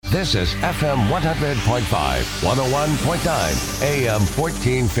This is FM 100.5, 101.9, AM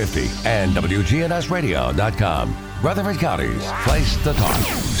 1450, and WGNSradio.com. Rutherford County's place to talk.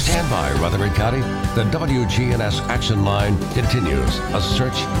 Stand by, Rutherford County. The WGNS Action Line continues. A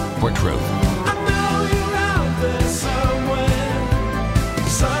search for truth. I know you're out there somewhere.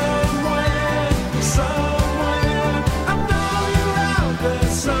 I know you're out there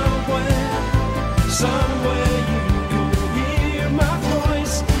somewhere you can hear my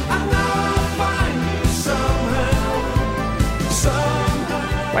voice. I know I'll find you somehow.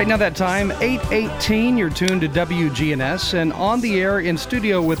 Right now that time, 8:18, you're tuned to WGNS, and on the air in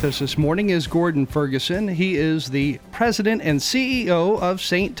studio with us this morning is Gordon Ferguson. He is the president and CEO of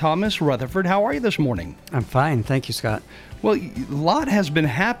St. Thomas Rutherford. How are you this morning? I'm fine. Thank you, Scott. Well, a lot has been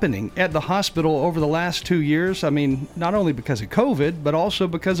happening at the hospital over the last 2 years. I mean, not only because of COVID, but also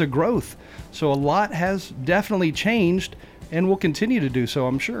because of growth. So a lot has definitely changed and will continue to do so,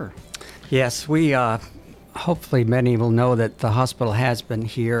 I'm sure. Yes, we hopefully many will know that the hospital has been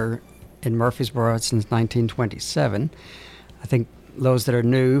here in Murfreesboro since 1927. I think those that are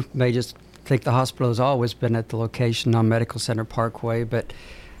new may just think the hospital has always been at the location on Medical Center Parkway, but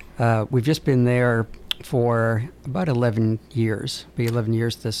we've just been there for about 11 years. Be 11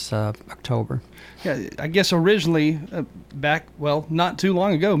 years this October. Yeah, I guess originally, not too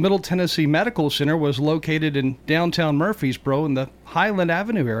long ago, Middle Tennessee Medical Center was located in downtown Murfreesboro in the Highland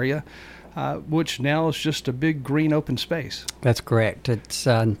Avenue area, which now is just a big green open space. That's correct. It's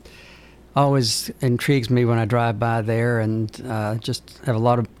always intrigues me when I drive by there, and just have a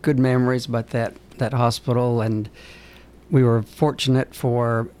lot of good memories about that hospital. And we were fortunate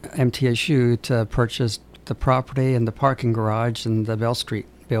for MTSU to purchase the property and the parking garage in the Bell Street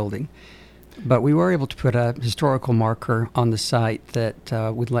building. But we were able to put a historical marker on the site that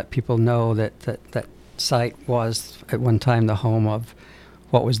would let people know that site was at one time the home of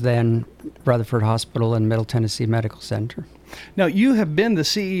what was then Rutherford Hospital and Middle Tennessee Medical Center. Now, you have been the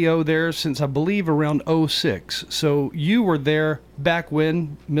CEO there since, I believe, around 2006. So you were there back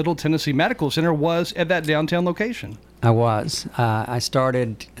when Middle Tennessee Medical Center was at that downtown location. I was. I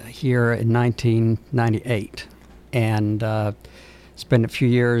started here in 1998 and spent a few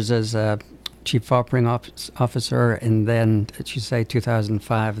years as a chief operating officer, and then, as you say,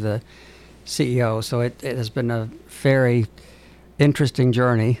 2005, the CEO. So it has been a very interesting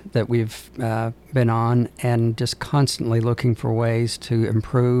journey that we've been on, and just constantly looking for ways to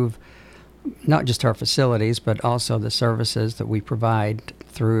improve not just our facilities, but also the services that we provide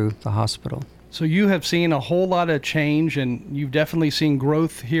through the hospital. So you have seen a whole lot of change, and you've definitely seen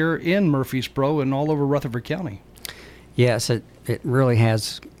growth here in Murfreesboro and all over Rutherford County. Yes, it really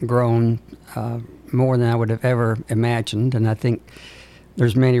has grown more than I would have ever imagined, and I think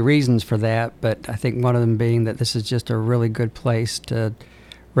there's many reasons for that, but I think one of them being that this is just a really good place to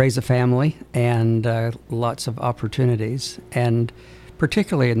raise a family, and lots of opportunities. And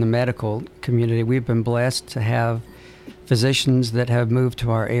particularly in the medical community, we've been blessed to have physicians that have moved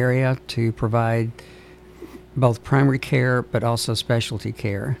to our area to provide both primary care but also specialty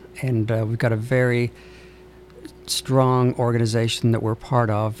care. And we've got a very strong organization that we're part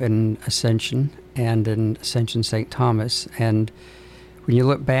of in Ascension and in Ascension St. Thomas. And when you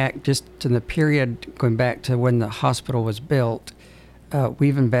look back just to the period going back to when the hospital was built,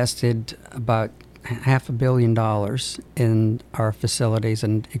 we've invested about $500 million in our facilities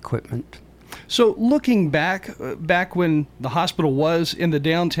and equipment. So looking back when the hospital was in the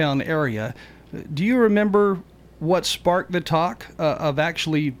downtown area, do you remember what sparked the talk of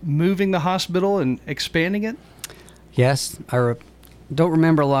actually moving the hospital and expanding it? Yes, I don't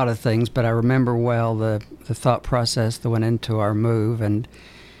remember a lot of things, but I remember well the thought process that went into our move. And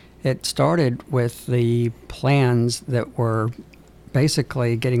it started with the plans that were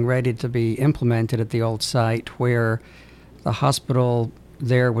basically getting ready to be implemented at the old site, where the hospital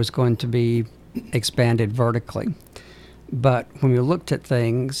there was going to be expanded vertically. But when we looked at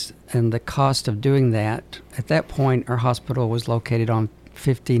things and the cost of doing that, at that point our hospital was located on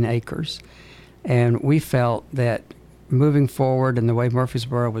 15 acres. And we felt that moving forward in the way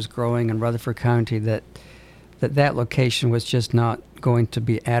Murfreesboro was growing in Rutherford County, that location was just not going to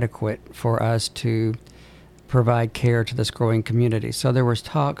be adequate for us to provide care to this growing community. So there was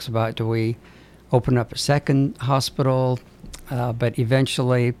talks about, do we open up a second hospital? But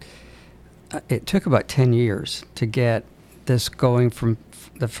eventually, it took about 10 years to get this going from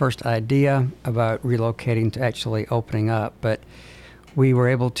the first idea about relocating to actually opening up. But we were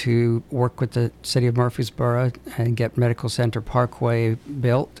able to work with the city of Murfreesboro and get Medical Center Parkway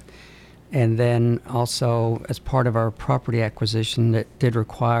built. And then also, as part of our property acquisition, it did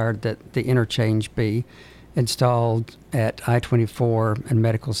require that the interchange be installed at I-24 and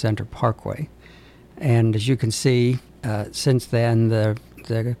Medical Center Parkway. And as you can see, since then,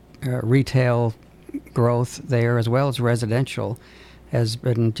 the retail growth there, as well as residential, has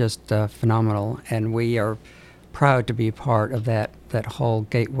been just phenomenal. And we are proud to be part of that whole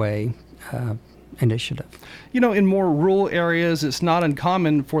Gateway initiative. You know, in more rural areas, it's not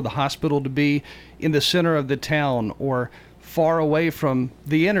uncommon for the hospital to be in the center of the town or far away from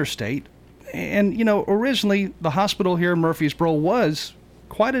the interstate. And, you know, originally the hospital here in Murfreesboro was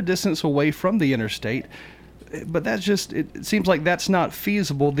quite a distance away from the interstate. But it seems like that's not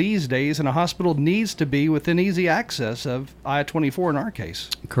feasible these days, and a hospital needs to be within easy access of I-24 in our case.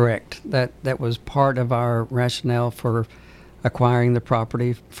 Correct. That was part of our rationale for acquiring the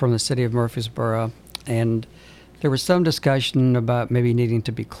property from the city of Murfreesboro. And there was some discussion about maybe needing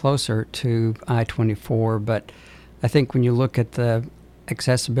to be closer to I-24, but I think when you look at the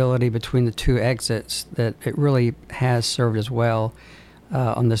accessibility between the two exits, that it really has served as well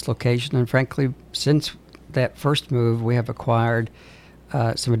on this location. And frankly, since that first move, we have acquired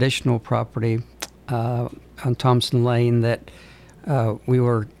some additional property on Thompson Lane that we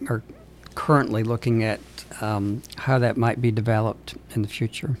are currently looking at how that might be developed in the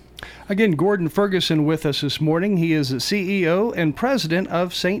future. Again, Gordon Ferguson with us this morning. He is the CEO and president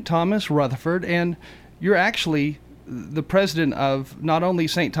of St. Thomas Rutherford, and you're actually the president of not only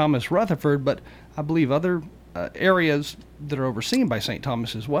St. Thomas Rutherford, but I believe other areas that are overseen by St.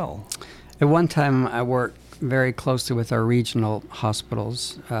 Thomas as well. At one time, I worked very closely with our regional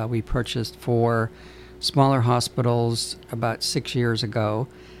hospitals. We purchased 4 smaller hospitals about 6 years ago,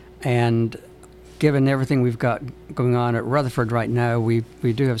 and given everything we've got going on at Rutherford right now, we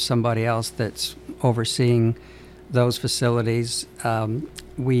do have somebody else that's overseeing those facilities.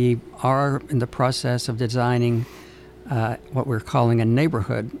 We are in the process of designing what we're calling a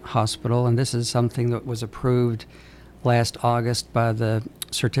neighborhood hospital, and this is something that was approved last August by the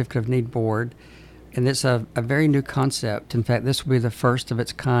Certificate of Need Board. And it's a very new concept. In fact, this will be the first of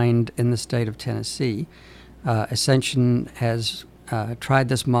its kind in the state of Tennessee. Ascension has tried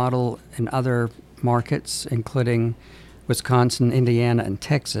this model in other markets, including Wisconsin, Indiana, and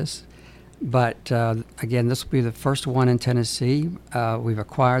Texas. But again, this will be the first one in Tennessee. We've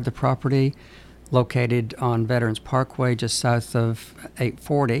acquired the property located on Veterans Parkway, just south of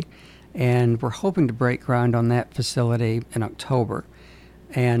 840, and we're hoping to break ground on that facility in October.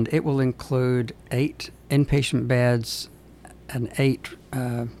 And it will include 8 inpatient beds, an 8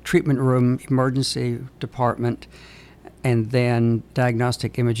 treatment room emergency department, and then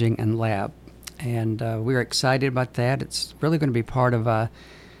diagnostic imaging and lab. And we're excited about that. It's really going to be part of a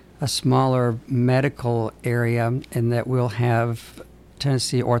smaller medical area in that we'll have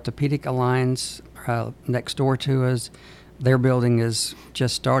Tennessee Orthopedic Alliance next door to us. Their building has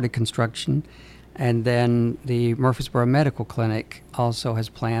just started construction. And then the Murfreesboro Medical Clinic also has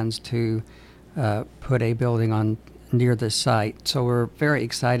plans to put a building on near this site. So we're very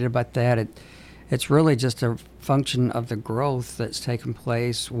excited about that. It's really just a function of the growth that's taken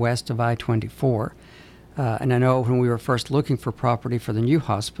place west of I-24. And I know when we were first looking for property for the new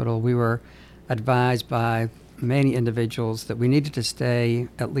hospital, we were advised by many individuals that we needed to stay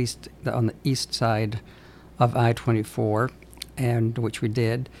at least on the east side of I-24, and which we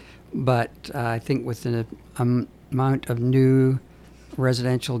did. But I think with the amount of new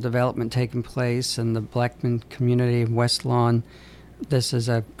residential development taking place in the Blackman community of West Lawn, this is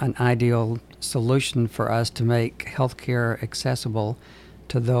an ideal solution for us to make healthcare accessible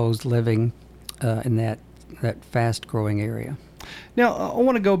to those living in that fast-growing area. Now, I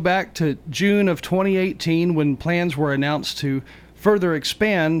want to go back to June of 2018 when plans were announced to further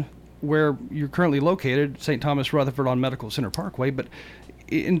expand where you're currently located, St. Thomas Rutherford on Medical Center Parkway. But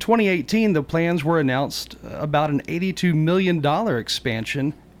in 2018, the plans were announced about an $82 million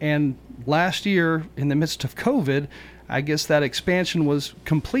expansion. And last year, in the midst of COVID, I guess that expansion was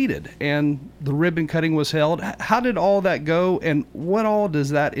completed and the ribbon cutting was held. How did all that go, and what all does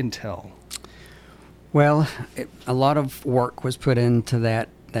that entail? Well, a lot of work was put into that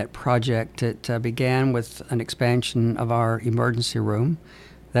project. It began with an expansion of our emergency room.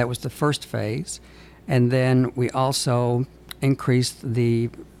 That was the first phase. And then we also increased the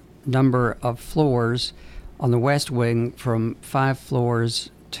number of floors on the west wing from 5 floors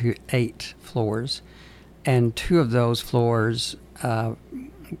to 8 floors. And 2 of those floors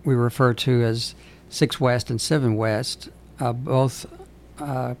we refer to as 6 West and 7 West. Both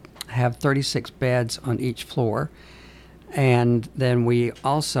have 36 beds on each floor. And then we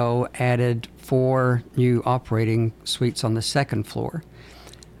also added 4 new operating suites on the second floor.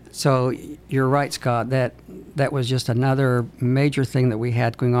 So you're right, Scott, that was just another major thing that we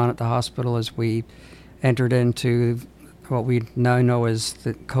had going on at the hospital as we entered into what we now know as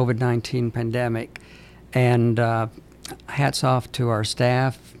the COVID-19 pandemic. And hats off to our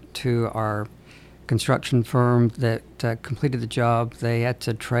staff, to our construction firm that completed the job. They had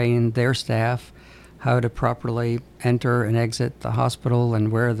to train their staff how to properly enter and exit the hospital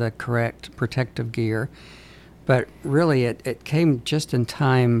and wear the correct protective gear. But really, it came just in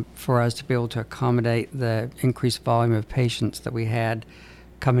time for us to be able to accommodate the increased volume of patients that we had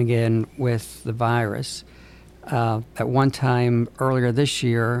coming in with the virus. At one time earlier this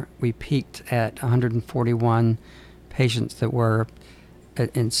year, we peaked at 141 patients that were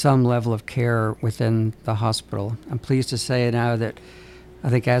in some level of care within the hospital. I'm pleased to say now that I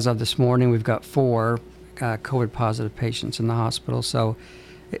think as of this morning, we've got 4 COVID-positive patients in the hospital. So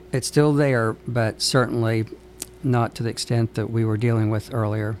it's still there, but certainly not to the extent that we were dealing with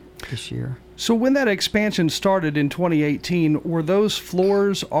earlier this year. So when that expansion started in 2018, were those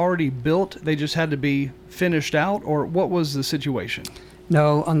floors already built? They just had to be finished out, or what was the situation?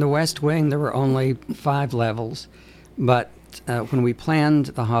 No, on the West Wing, there were only 5 levels, but when we planned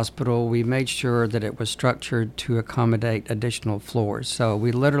the hospital, we made sure that it was structured to accommodate additional floors. So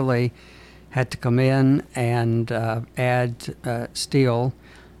we literally had to come in and add steel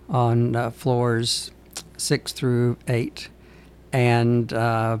on floors 6 through 8. And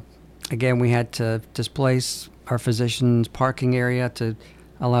again, we had to displace our physicians' parking area to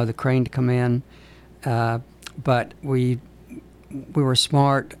allow the crane to come in. But we were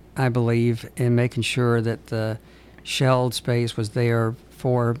smart, I believe, in making sure that the shelled space was there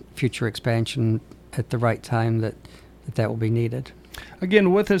for future expansion at the right time that will be needed.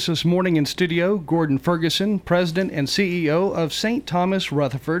 Again, with us this morning in studio, Gordon Ferguson, President and CEO of St. Thomas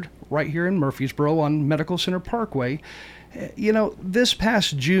Rutherford, right here in Murfreesboro on Medical Center Parkway. You know, this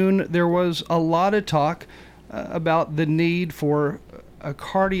past June, there was a lot of talk about the need for a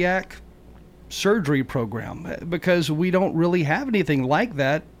cardiac surgery program because we don't really have anything like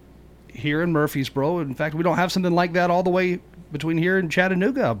that here in Murfreesboro. In fact, we don't have something like that all the way between here and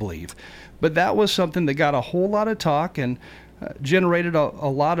Chattanooga, I believe. But that was something that got a whole lot of talk and generated a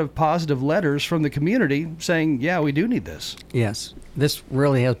lot of positive letters from the community saying, yeah, we do need this. Yes, this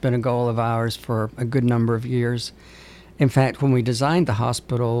really has been a goal of ours for a good number of years. In fact, when we designed the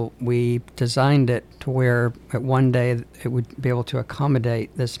hospital, we designed it to where at one day it would be able to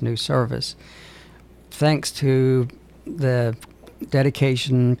accommodate this new service. Thanks to the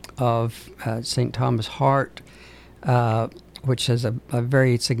dedication of St. Thomas Heart, which has a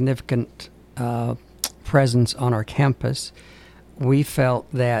very significant presence on our campus, we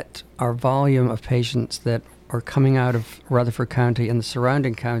felt that our volume of patients that are coming out of Rutherford County and the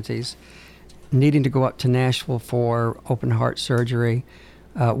surrounding counties needing to go up to Nashville for open heart surgery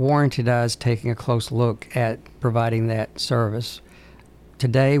warranted us taking a close look at providing that service.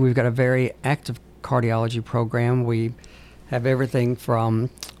 Today, we've got a very active cardiology program. We have everything from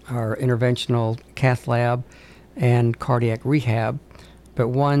our interventional cath lab and cardiac rehab, but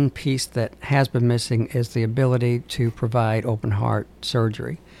one piece that has been missing is the ability to provide open heart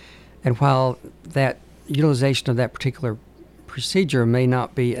surgery. And while that utilization of that particular procedure may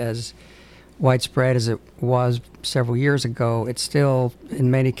not be as widespread as it was several years ago, it's still,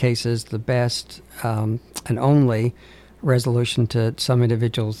 in many cases, the best and only resolution to some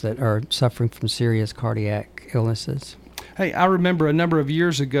individuals that are suffering from serious cardiac illnesses. Hey, I remember a number of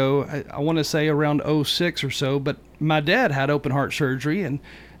years ago, I want to say around 06 or so, but my dad had open heart surgery, and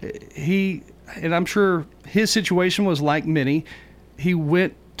I'm sure his situation was like many. He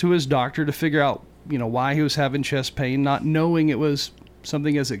went to his doctor to figure out, why he was having chest pain, not knowing it was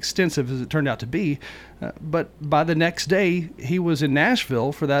something as extensive as it turned out to be. But by the next day, he was in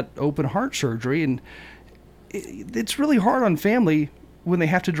Nashville for that open heart surgery, and it's really hard on family when they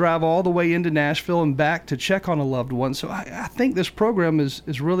have to drive all the way into Nashville and back to check on a loved one. So I think this program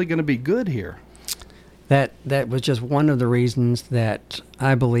is really going to be good here. That was just one of the reasons that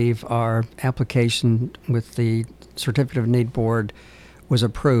I believe our application with the Certificate of Need Board was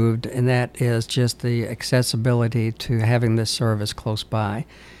approved, and that is just the accessibility to having this service close by.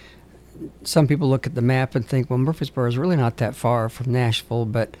 Some people look at the map and think, well, Murfreesboro is really not that far from Nashville,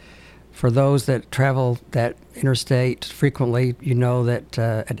 but for those that travel that interstate frequently, you know that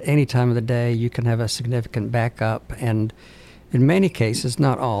at any time of the day you can have a significant backup, and in many cases,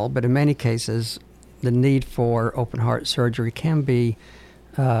 not all, but in many cases, the need for open heart surgery can be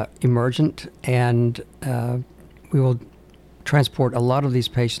emergent, and we will transport a lot of these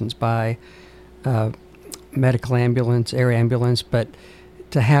patients by medical ambulance, air ambulance, but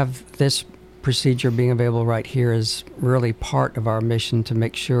to have this procedure being available right here is really part of our mission to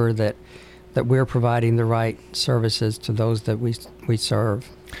make sure that that we're providing the right services to those that we serve.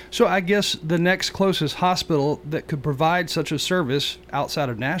 So I guess the next closest hospital that could provide such a service outside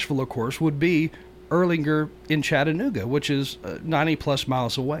of Nashville, of course, would be Erlanger in Chattanooga, which is 90 plus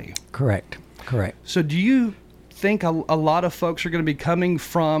miles away. Correct. So do you think a lot of folks are going to be coming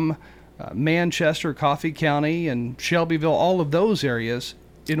from Manchester, Coffee County, and Shelbyville, all of those areas,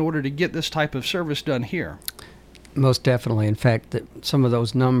 in order to get this type of service done here? Most definitely. In fact, some of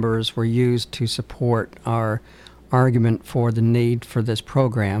those numbers were used to support our argument for the need for this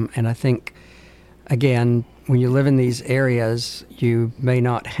program. And I think, again, when you live in these areas, you may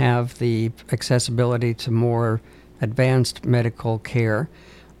not have the accessibility to more advanced medical care.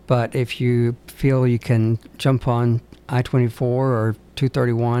 But if you feel you can jump on I-24 or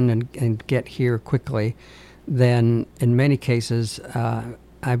 231 and get here quickly, then in many cases,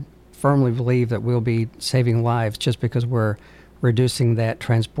 I firmly believe that we'll be saving lives just because we're reducing that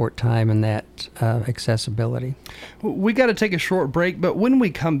transport time and that accessibility. We got to take a short break, but when we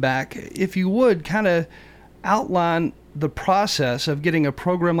come back, if you would kind of outline the process of getting a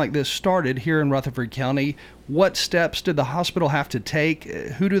program like this started here in Rutherford County. What steps did the hospital have to take?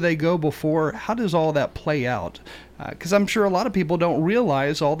 Who do they go before? How does all that play out? Because I'm sure a lot of people don't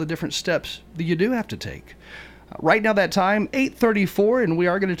realize all the different steps that you do have to take. Right now, that time, 8:34, and we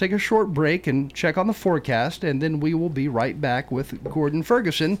are going to take a short break and check on the forecast, and then we will be right back with Gordon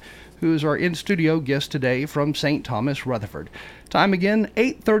Ferguson, who is our in-studio guest today from St. Thomas, Rutherford. Time again,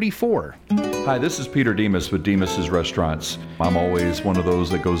 8:34. Hi, this is Peter Demas with Demas's Restaurants. I'm always one of those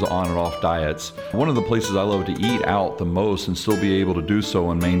that goes on and off diets. One of the places I love to eat out the most and still be able to do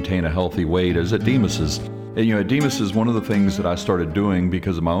so and maintain a healthy weight is at Demas's. And, at Demas's, one of the things that I started doing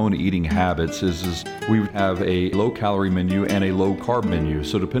because of my own eating habits is we have a low-calorie menu and a low-carb menu.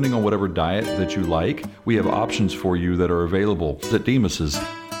 So depending on whatever diet that you like, we have options for you that are available at Demas's.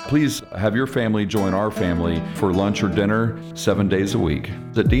 Please have your family join our family for lunch or dinner 7 days a week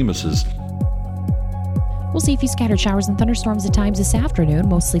at Demas's. We'll see a few scattered showers and thunderstorms at times this afternoon.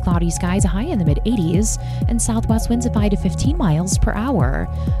 Mostly cloudy skies, a high in the mid-80s, and southwest winds at 5 to 15 miles per hour.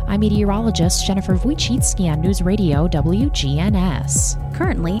 I'm meteorologist Jennifer Wojcicki on News Radio WGNS.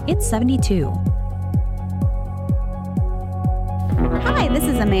 Currently, it's 72. Hi, this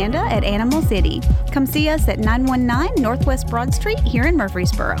is Amanda at Animal City. Come see us at 919 Northwest Broad Street here in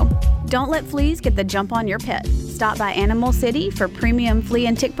Murfreesboro. Don't let fleas get the jump on your pet. Stop by Animal City for premium flea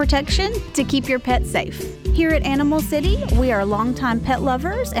and tick protection to keep your pet safe. Here at Animal City, we are longtime pet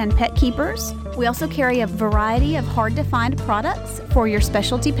lovers and pet keepers. We also carry a variety of hard-to-find products for your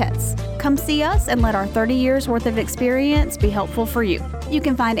specialty pets. Come see us and let our 30 years worth of experience be helpful for you. You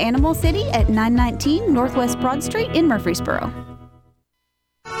can find Animal City at 919 Northwest Broad Street in Murfreesboro.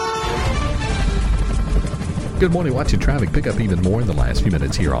 Good morning. Watching traffic pick up even more in the last few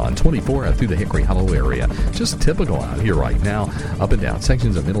minutes here on 24 through the Hickory Hollow area. Just typical out here right now. Up and down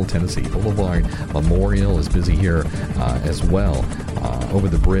sections of Middle Tennessee Boulevard. Memorial is busy here as well. Over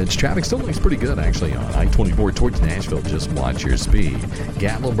the bridge. Traffic still looks pretty good actually on I-24 towards Nashville. Just watch your speed.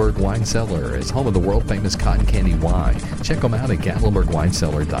 Gatlinburg Wine Cellar is home of the world famous cotton candy wine. Check them out at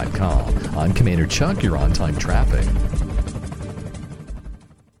GatlinburgWineCellar.com. I'm Commander Chuck. You're on time traffic.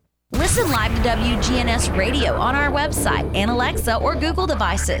 Listen live to WGNS Radio on our website and Alexa or Google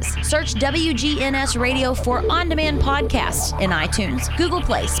devices. Search WGNS Radio for on-demand podcasts in iTunes, Google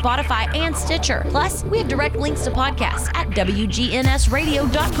Play, Spotify, and Stitcher. Plus, we have direct links to podcasts at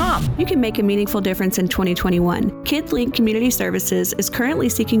WGNSradio.com. You can make a meaningful difference in 2021. KidLink Community Services is currently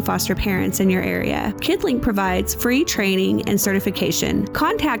seeking foster parents in your area. KidLink provides free training and certification.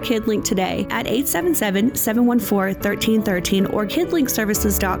 Contact KidLink today at 877-714-1313 or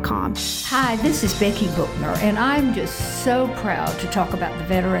kidlinkservices.com. Hi, this is Becky Bookner, and I'm just so proud to talk about the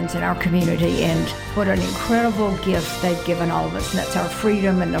veterans in our community and what an incredible gift they've given all of us. And that's our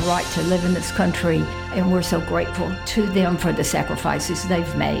freedom and the right to live in this country, and we're so grateful to them for the sacrifices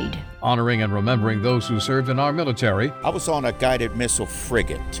they've made. Honoring and remembering those who served in our military. I was on a guided missile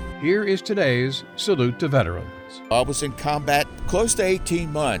frigate. Here is today's Salute to Veterans. I was in combat close to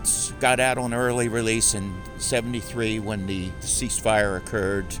 18 months. Got out on early release in 73 when the ceasefire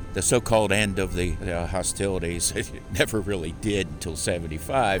occurred, the so-called end of the hostilities. It never really did until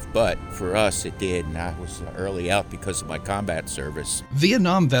 75, but for us it did, and I was early out because of my combat service.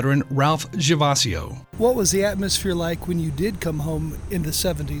 Vietnam veteran Ralph Gervasio. What was the atmosphere like when you did come home in the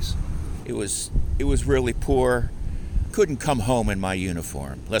 70s? It was really poor. Couldn't come home in my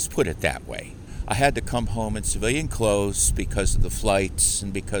uniform, let's put it that way. I had to come home in civilian clothes because of the flights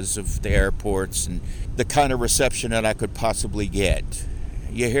and because of the airports and the kind of reception that I could possibly get.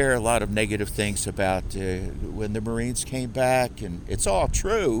 You hear a lot of negative things about when the Marines came back, and it's all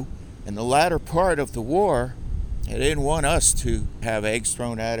true, In the latter part of the war, they didn't want us to have eggs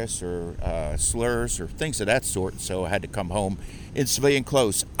thrown at us or slurs or things of that sort, so I had to come home in civilian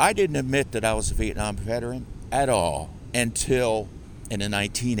clothes. I didn't admit that I was a Vietnam veteran at all until in the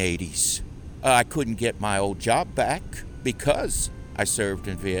 1980s. I couldn't get my old job back because I served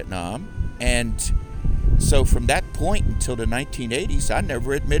in Vietnam, and so from that point until the 1980s, I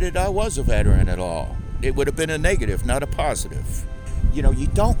never admitted I was a veteran at all. It would have been a negative, not a positive. You know, you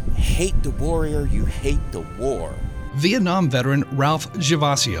don't hate the warrior, you hate the war. Vietnam veteran Ralph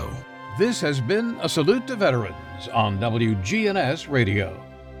Gervasio. This has been a Salute to Veterans on WGNS Radio.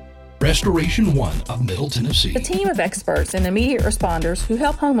 Restoration One of Middle Tennessee. A team of experts and immediate responders who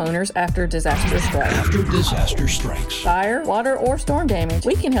help homeowners after disaster strikes. Fire, water, or storm damage,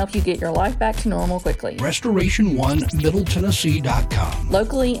 we can help you get your life back to normal quickly. RestorationOneMiddleTennessee.com.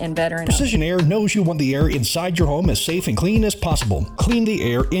 Locally and veteran. Precision Air knows you want the air inside your home as safe and clean as possible. Clean the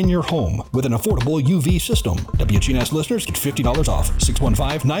air in your home with an affordable UV system. WGNS listeners get $50 off.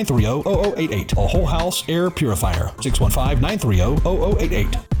 615-930-0088. A whole house air purifier.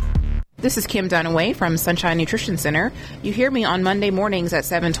 615-930-0088. This is Kim Dunaway from Sunshine Nutrition Center. You hear me on Monday mornings at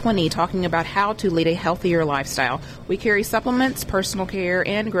 7:20 talking about how to lead a healthier lifestyle. We carry supplements, personal care,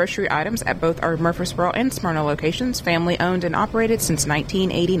 and grocery items at both our Murfreesboro and Smyrna locations, family owned and operated since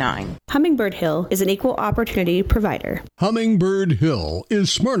 1989. Hummingbird Hill is an equal opportunity provider. Hummingbird Hill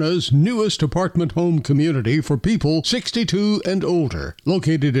is Smyrna's newest apartment home community for people 62 and older,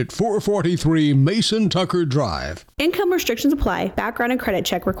 located at 443 Mason Tucker Drive. Income restrictions apply. Background and credit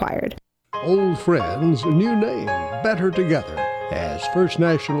check required. Old friends, new name, better together, as First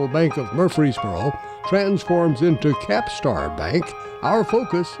National Bank of Murfreesboro transforms into Capstar Bank. Our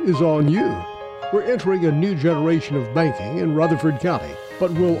focus is on you. We're entering a new generation of banking in Rutherford County,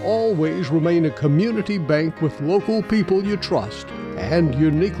 but will always remain a community bank with local people you trust and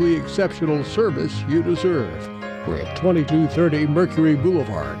uniquely exceptional service you deserve. We're at 2230 Mercury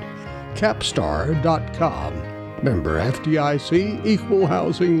Boulevard. Capstar.com. Member FDIC, Equal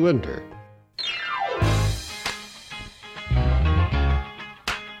Housing Lender.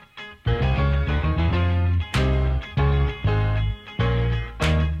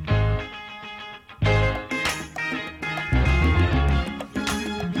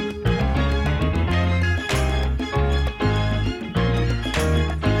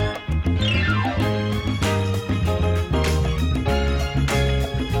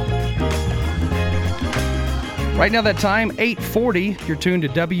 Right now that time, 8:40, you're tuned to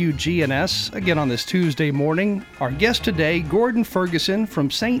WGNS. Again on this Tuesday morning, our guest today, Gordon Ferguson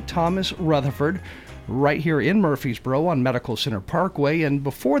from St. Thomas Rutherford, right here in Murfreesboro on Medical Center Parkway. And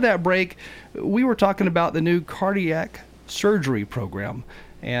before that break, we were talking about the new cardiac surgery program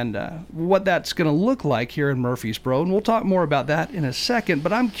and what that's going to look like here in Murfreesboro. And we'll talk more about that in a second,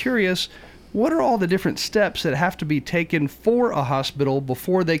 but I'm curious, what are all the different steps that have to be taken for a hospital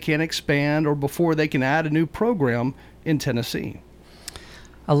before they can expand or before they can add a new program in Tennessee?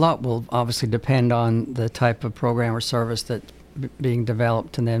 A lot will obviously depend on the type of program or service that's being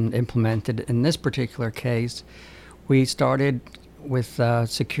developed and then implemented. In this particular case, we started with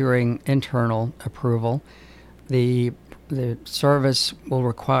securing internal approval. The service will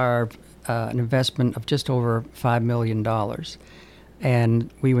require an investment of just over $5 million. And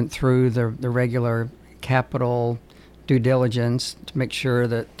we went through the regular capital due diligence to make sure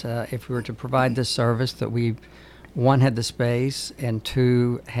that if we were to provide this service, that we, one, had the space, and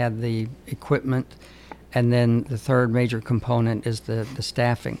two, had the equipment, and then the third major component is the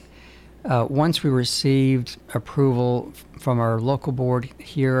staffing. Once we received approval from our local board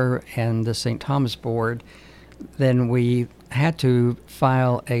here and the St. Thomas board, then we had to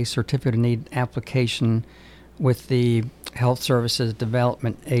file a certificate of need application with the Health Services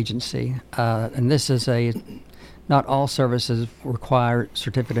Development Agency. And this is not all services require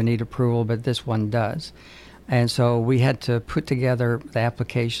certificate of need approval, but this one does. And so we had to put together the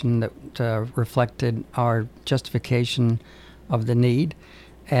application that reflected our justification of the need.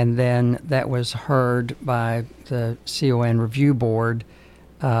 And then that was heard by the CON Review Board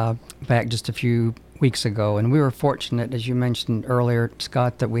back just a few weeks ago. And we were fortunate, as you mentioned earlier,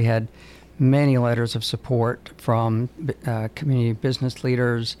 Scott, that we had many letters of support from community business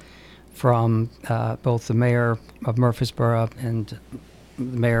leaders, from both the mayor of Murfreesboro and the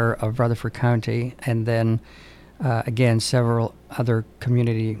mayor of Rutherford County, and then again several other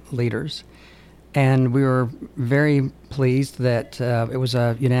community leaders. And we were very pleased that it was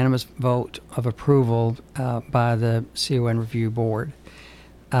a unanimous vote of approval by the CON Review Board.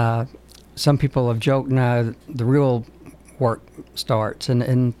 Some people have joked now that the real work starts, and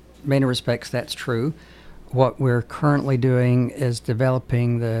in many respects that's true. what we're currently doing is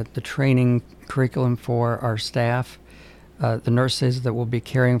developing the training curriculum for our staff, the nurses that will be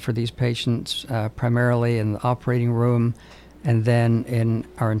caring for these patients primarily in the operating room and then in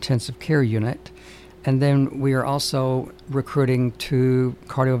our intensive care unit. And then we are also recruiting 2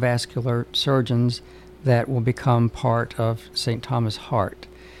 cardiovascular surgeons that will become part of St. Thomas Heart.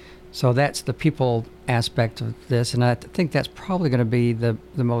 So that's the people aspect of this, and I think that's probably going to be the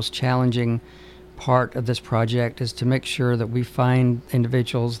most challenging part of this project, is to make sure that we find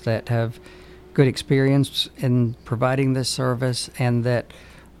individuals that have good experience in providing this service, and that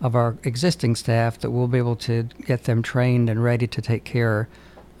of our existing staff that we'll be able to get them trained and ready to take care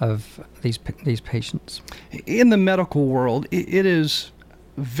of these patients. In the medical world, it is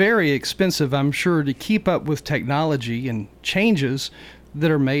very expensive, I'm sure, to keep up with technology and changes that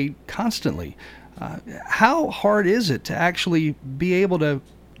are made constantly. How hard is it to actually be able to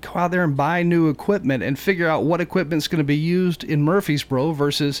go out there and buy new equipment and figure out what equipment's going to be used in Murfreesboro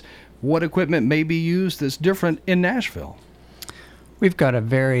versus what equipment may be used that's different in Nashville? We've got a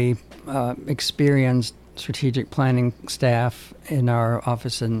very experienced strategic planning staff in our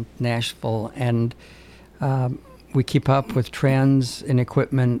office in Nashville, and we keep up with trends in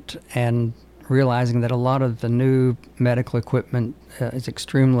equipment and realizing that a lot of the new medical equipment is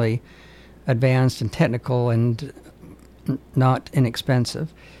extremely advanced and technical and not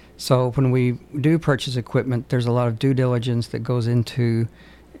inexpensive. So when we do purchase equipment, there's a lot of due diligence that goes into,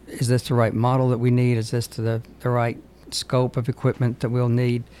 is this the right model that we need? Is this the right scope of equipment that we'll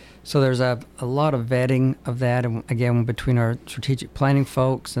need? So there's a lot of vetting of that, and again, between our strategic planning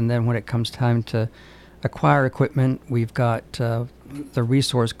folks, and then when it comes time to acquire equipment, we've got the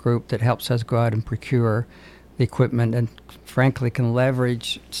resource group that helps us go out and procure the equipment, and frankly can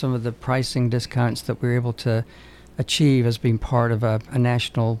leverage some of the pricing discounts that we're able to achieve as being part of a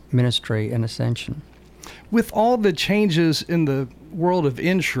national ministry in Ascension. With all the changes in the world of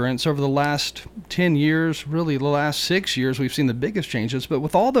insurance over the last 10 years, really the last 6 years, we've seen the biggest changes. But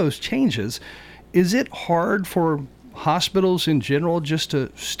with all those changes, is it hard for hospitals in general just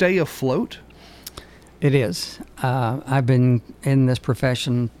to stay afloat? It is. I've been in this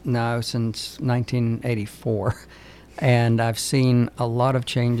profession now since 1984, and I've seen a lot of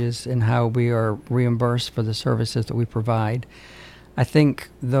changes in how we are reimbursed for the services that we provide. I think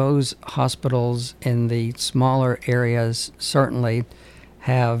those hospitals in the smaller areas certainly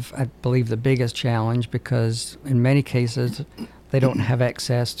have, I believe, the biggest challenge, because in many cases they don't have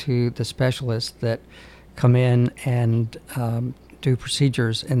access to the specialists that come in and do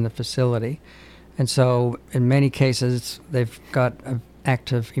procedures in the facility. And so in many cases they've got an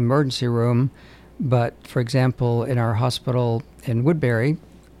active emergency room, but for example in our hospital in Woodbury,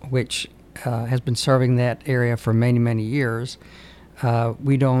 which has been serving that area for many, many years,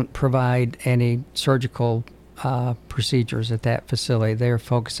 we don't provide any surgical procedures at that facility. They're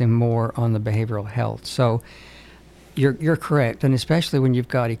focusing more on the behavioral health. So you're correct, and especially when you've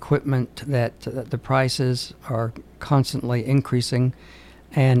got equipment that the prices are constantly increasing,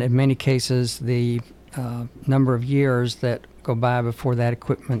 and in many cases the number of years that go by before that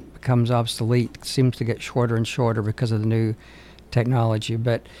equipment becomes obsolete seems to get shorter and shorter because of the new technology.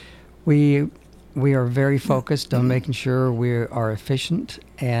 But we are very focused on making sure we are efficient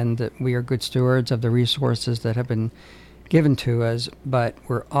and that we are good stewards of the resources that have been given to us, but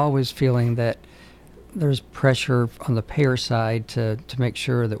we're always feeling that there's pressure on the payer side to make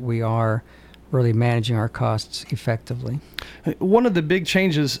sure that we are really managing our costs effectively. One of the big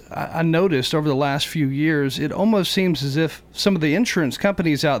changes I noticed over the last few years, it almost seems as if some of the insurance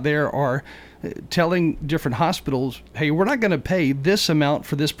companies out there are telling different hospitals, hey, we're not going to pay this amount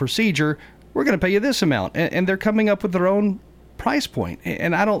for this procedure, we're going to pay you this amount. And they're coming up with their own price point.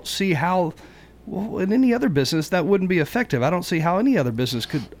 And I don't see how, in any other business, that wouldn't be effective. I don't see how any other business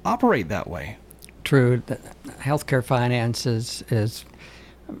could operate that way. True. Healthcare finance is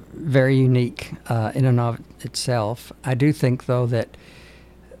very unique in and of itself. I do think, though, that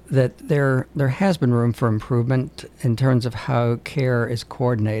there has been room for improvement in terms of how care is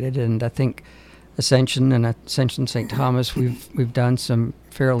coordinated, and I think Ascension and Ascension St. Thomas, we've done some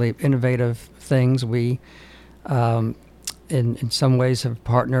fairly innovative things. We, in some ways, have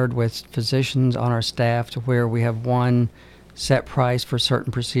partnered with physicians on our staff to where we have one set price for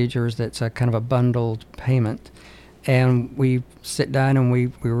certain procedures that's a kind of a bundled payment. And we sit down and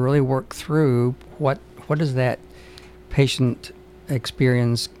we really work through what does that patient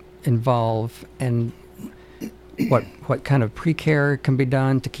experience involve, and what kind of pre-care can be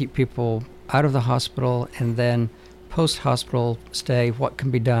done to keep people out of the hospital, and then post-hospital stay, what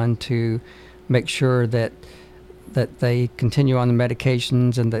can be done to make sure that that they continue on the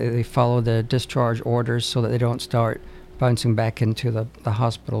medications and they follow the discharge orders so that they don't start bouncing back into the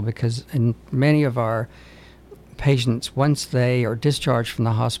hospital, because in many of our patients, once they are discharged from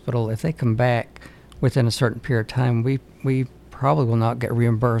the hospital, if they come back within a certain period of time, we probably will not get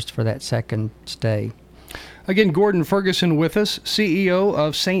reimbursed for that second stay. Again, Gordon Ferguson with us, CEO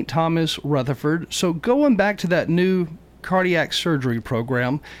of St. Thomas Rutherford. So going back to that new cardiac surgery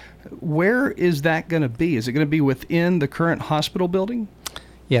program, where is that going to be? Is it going to be within the current hospital building?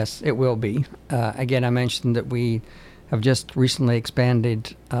 Yes, it will be. Again, I mentioned that we have just recently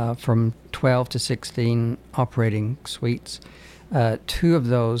expanded from 12 to 16 operating suites. 2 of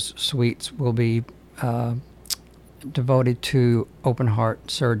those suites will be devoted to open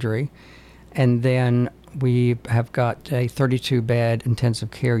heart surgery. And then we have got a 32-bed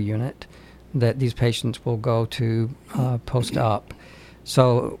intensive care unit that these patients will go to post-op.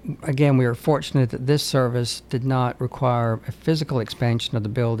 So, again, we are fortunate that this service did not require a physical expansion of the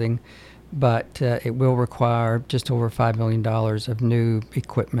building, but it will require just over $5 million of new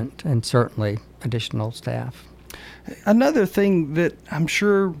equipment and certainly additional staff. Another thing that I'm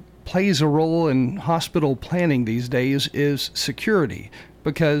sure plays a role in hospital planning these days is security,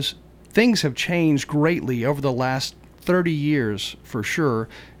 because things have changed greatly over the last 30 years for sure,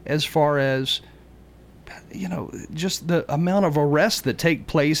 as far as, you know, just the amount of arrests that take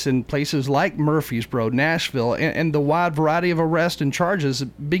place in places like Murfreesboro, Nashville, and the wide variety of arrests and charges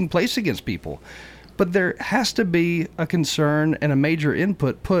being placed against people. But there has to be a concern and a major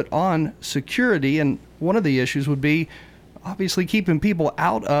input put on security, and one of the issues would be obviously keeping people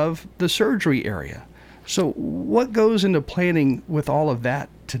out of the surgery area. So what goes into planning with all of that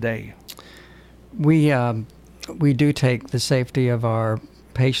today? We do take the safety of our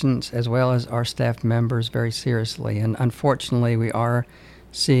patients as well as our staff members very seriously, and unfortunately we are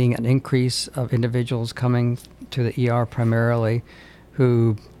seeing an increase of individuals coming to the ER primarily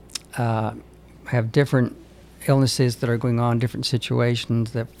who have different illnesses that are going on, different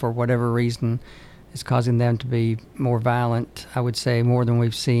situations that for whatever reason is causing them to be more violent, I would say more than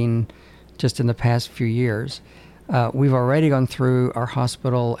we've seen just in the past few years. We've already gone through our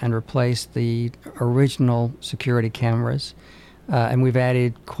hospital and replaced the original security cameras, and we've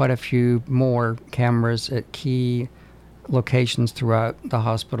added quite a few more cameras at key locations throughout the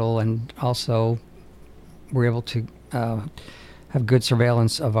hospital, and also we're able to have good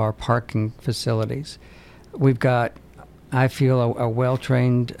surveillance of our parking facilities. We've got, I feel, a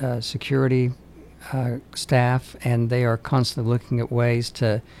well-trained security staff, and they are constantly looking at ways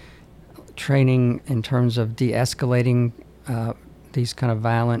to training in terms of de-escalating these kind of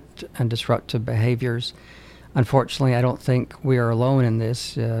violent and disruptive behaviors. Unfortunately, I don't think we are alone in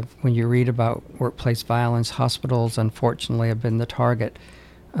this. When you read about workplace violence, hospitals, unfortunately, have been the target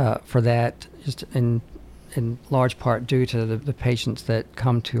for that, just in large part due to the patients that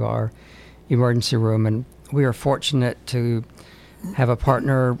come to our emergency room. And we are fortunate to have a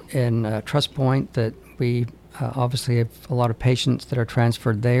partner in TrustPoint that we obviously have a lot of patients that are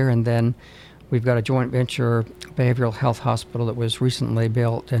transferred there, and then we've got a joint venture behavioral health hospital that was recently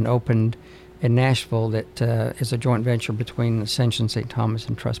built and opened in Nashville that is a joint venture between Ascension St. Thomas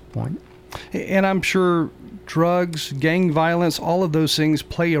and TrustPoint. And I'm sure drugs, gang violence, all of those things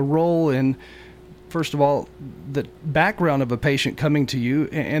play a role in, first of all, the background of a patient coming to you,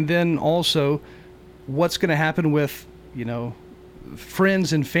 and then also what's going to happen with, you know,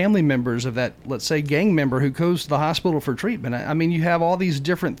 friends and family members of that, let's say, gang member who goes to the hospital for treatment. I mean, you have all these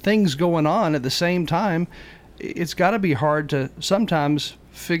different things going on at the same time. It's got to be hard to sometimes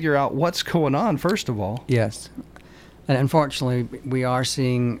figure out what's going on, first of all. Yes. And unfortunately, we are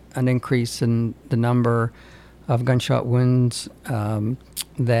seeing an increase in the number of gunshot wounds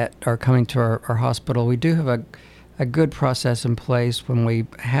that are coming to our hospital. We do have a good process in place when we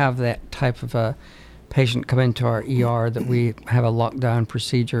have that type of a patient come into our ER, that we have a lockdown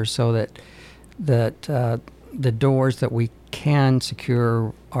procedure so that the doors that we can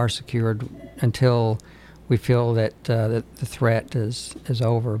secure are secured until we feel that the threat is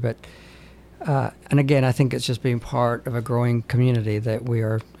over. But and again, I think it's just being part of a growing community that we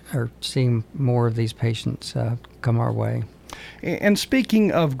are seeing more of these patients come our way. And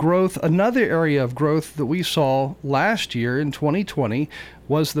speaking of growth, another area of growth that we saw last year in 2020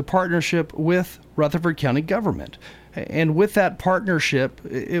 was the partnership with Rutherford County government. And with that partnership,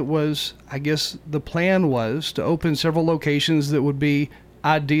 it was, I guess the plan was to open several locations that would be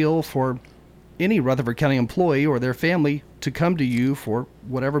ideal for any Rutherford County employee or their family to come to you for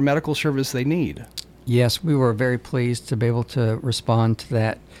whatever medical service they need. Yes, we were very pleased to be able to respond to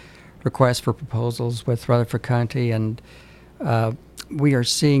that request for proposals with Rutherford County, and we are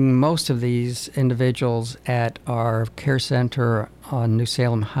seeing most of these individuals at our care center on New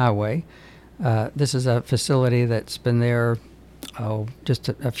Salem Highway. This is a facility that's been there just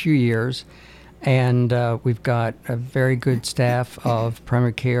a few years, and we've got a very good staff of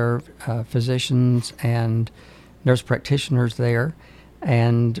primary care physicians and nurse practitioners there.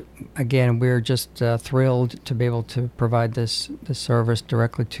 And again, we're just thrilled to be able to provide this service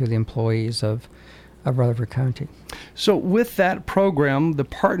directly to the employees of Rutherford County. So with that program, the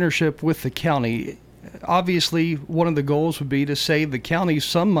partnership with the county, obviously one of the goals would be to save the county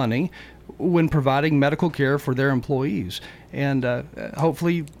some money when providing medical care for their employees. And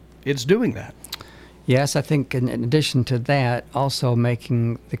hopefully it's doing that. Yes, I think in addition to that, also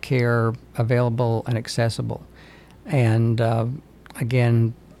making the care available and accessible. And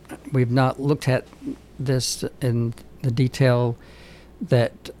again, we've not looked at this in the detail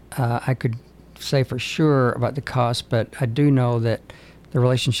that I could say for sure about the cost, but I do know that the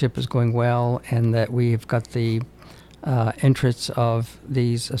relationship is going well and that we've got the interests of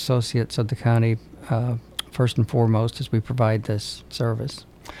these associates of the county first and foremost as we provide this service.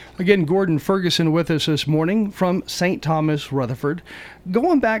 Again, Gordon Ferguson with us this morning from St. Thomas, Rutherford.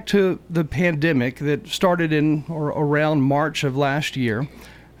 Going back to the pandemic that started in or around March of last year,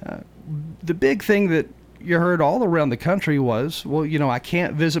 the big thing that you heard all around the country was, well, I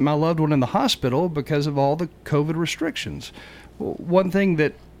can't visit my loved one in the hospital because of all the COVID restrictions. Well, one thing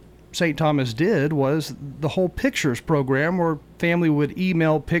that St. Thomas did was the whole pictures program where family would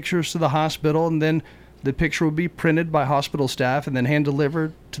email pictures to the hospital, and then the picture would be printed by hospital staff and then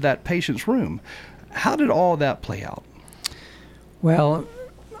hand-delivered to that patient's room. How did all that play out? Well,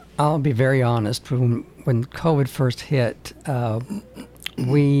 I'll be very honest. When COVID first hit,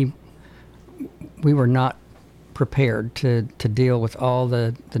 we were not prepared to deal with all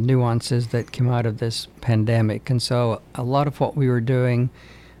the nuances that came out of this pandemic. And so a lot of what we were doing,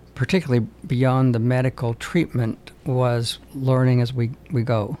 particularly beyond the medical treatment, was learning as we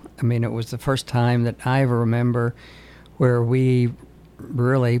go. I mean, it was the first time that I ever remember where we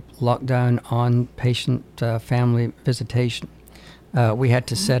really locked down on patient family visitation. We had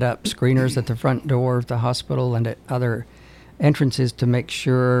to set up screeners at the front door of the hospital and at other entrances to make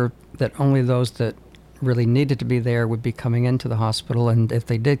sure that only those that really needed to be there would be coming into the hospital, and if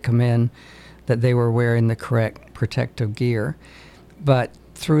they did come in, that they were wearing the correct protective gear. But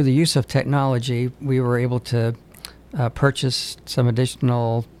through the use of technology, we were able to purchase some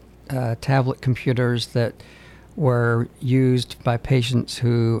additional tablet computers that were used by patients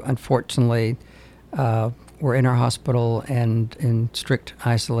who unfortunately were in our hospital and in strict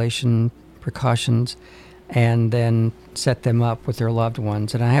isolation precautions, and then set them up with their loved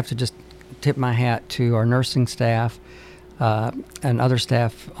ones. And I have to just tip my hat to our nursing staff and other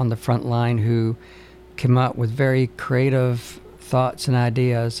staff on the front line who came up with very creative thoughts and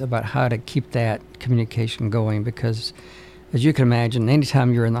ideas about how to keep that communication going, because as you can imagine,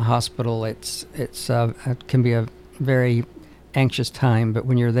 anytime you're in the hospital, it can be a very anxious time, but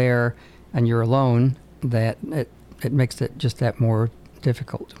when you're there and you're alone, that it makes it just that more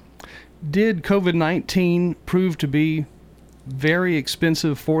difficult. Did COVID-19 prove to be very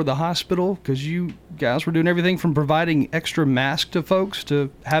expensive for the hospital? Because you guys were doing everything from providing extra masks to folks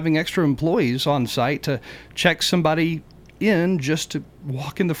to having extra employees on site to check somebody in just to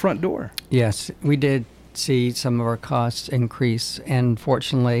walk in the front door. Yes, we did see some of our costs increase, and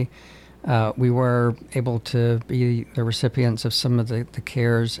fortunately we were able to be the recipients of some of the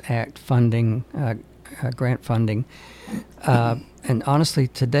CARES Act funding, grant funding. And honestly,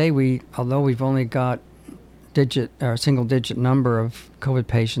 today, although we've only got single-digit number of COVID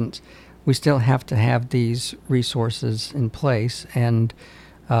patients, we still have to have these resources in place. And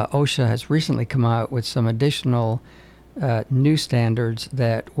OSHA has recently come out with some additional new standards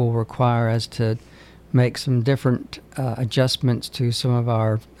that will require us to make some different adjustments to some of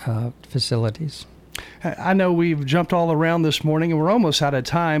our facilities. I know we've jumped all around this morning and we're almost out of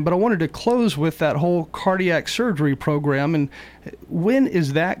time, but I wanted to close with that whole cardiac surgery program. And when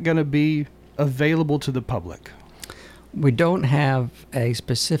is that going to be available to the public? We don't have a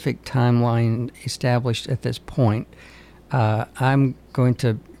specific timeline established at this point. I'm going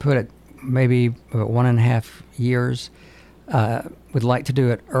to put it maybe about 1.5 years. We'd like to do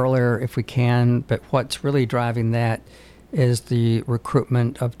it earlier if we can, but what's really driving that is the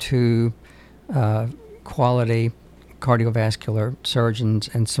recruitment of 2 quality cardiovascular surgeons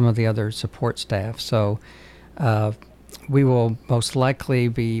and some of the other support staff. So we will most likely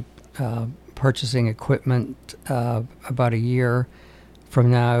be purchasing equipment about a year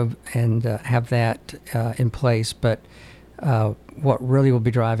from now and have that in place. But What really will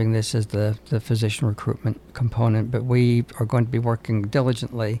be driving this is the physician recruitment component, but we are going to be working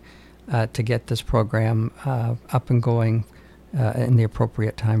diligently to get this program up and going in the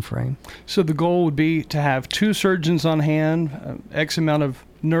appropriate time frame. So the goal would be to have 2 surgeons on hand, X amount of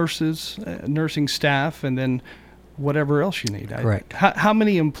nurses, nursing staff, and then whatever else you need. Correct. How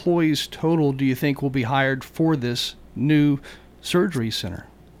many employees total do you think will be hired for this new surgery center?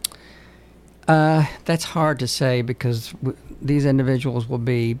 That's hard to say because these individuals will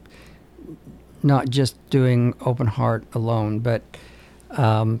be not just doing open heart alone, but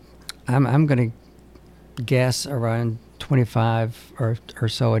I'm going to guess around 25 or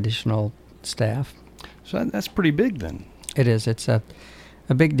so additional staff. So that's pretty big then. It is. It's a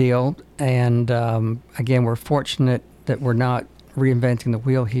big deal. And again, we're fortunate that we're not reinventing the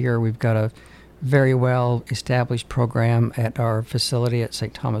wheel here. We've got a very well established program at our facility at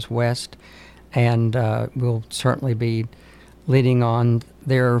St. Thomas West. And we'll certainly be leading on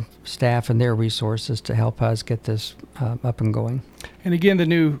their staff and their resources to help us get this up and going. And again, the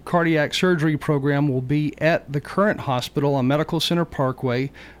new cardiac surgery program will be at the current hospital on Medical Center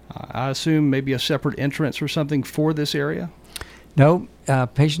Parkway. I assume maybe a separate entrance or something for this area? No,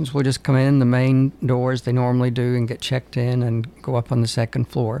 patients will just come in the main doors they normally do and get checked in and go up on the second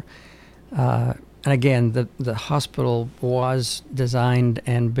floor. And again, the hospital was designed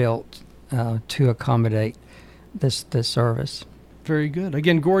and built to accommodate this service. Very good.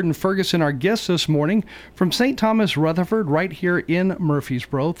 Again, Gordon Ferguson, our guest this morning from St. Thomas Rutherford, right here in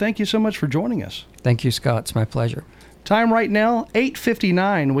Murfreesboro. Thank you so much for joining us. Thank you, Scott. It's my pleasure. Time right now,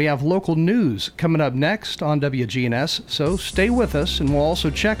 8:59. We have local news coming up next on WGNS, so stay with us, and we'll also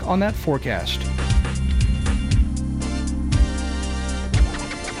check on that forecast.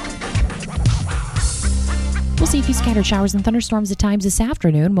 We'll see a few scattered showers and thunderstorms at times this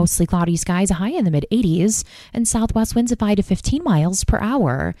afternoon. Mostly cloudy skies, a high in the mid-80s, and southwest winds of 5 to 15 miles per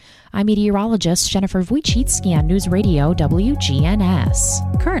hour. I'm meteorologist Jennifer Wojcicki on News Radio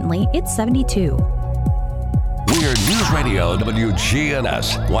WGNS. Currently, it's 72. We're News Radio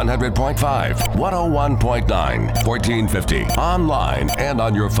WGNS 100.5, 101.9, 1450. Online and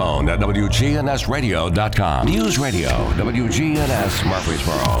on your phone at WGNSradio.com. News Radio WGNS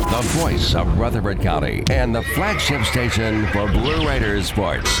Murfreesboro, the voice of Rutherford County, and the flagship station for Blue Raiders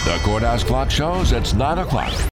sports. The Courthouse clock shows it's 9 o'clock.